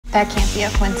That can't be a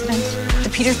coincidence. The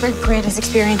Petersburg grid is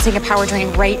experiencing a power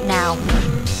drain right now.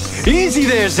 Easy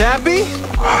there, Zappy.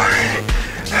 I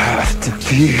have to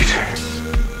beat.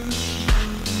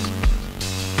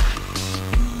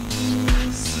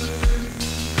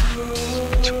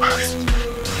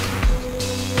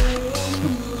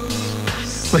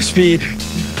 My speed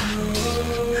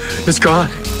is gone.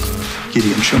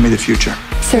 Gideon, show me the future.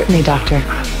 Certainly, Doctor.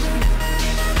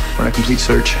 Run a complete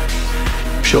search.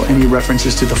 Show any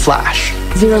references to the Flash.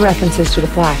 0 references to the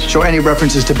Flash. Show any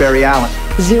references to Barry Allen.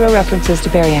 0 references to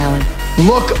Barry Allen.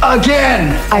 Look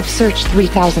again! I've searched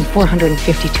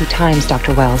 3,452 times,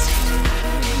 Dr. Wells.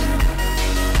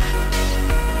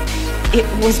 It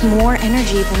was more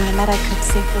energy than the meta could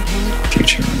safely handle.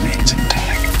 Future remains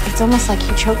intact. It's almost like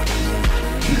you choked on it.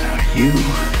 Now you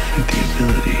have the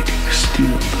ability to steal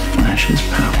the Flash's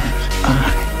powers. I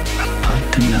would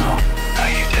love to know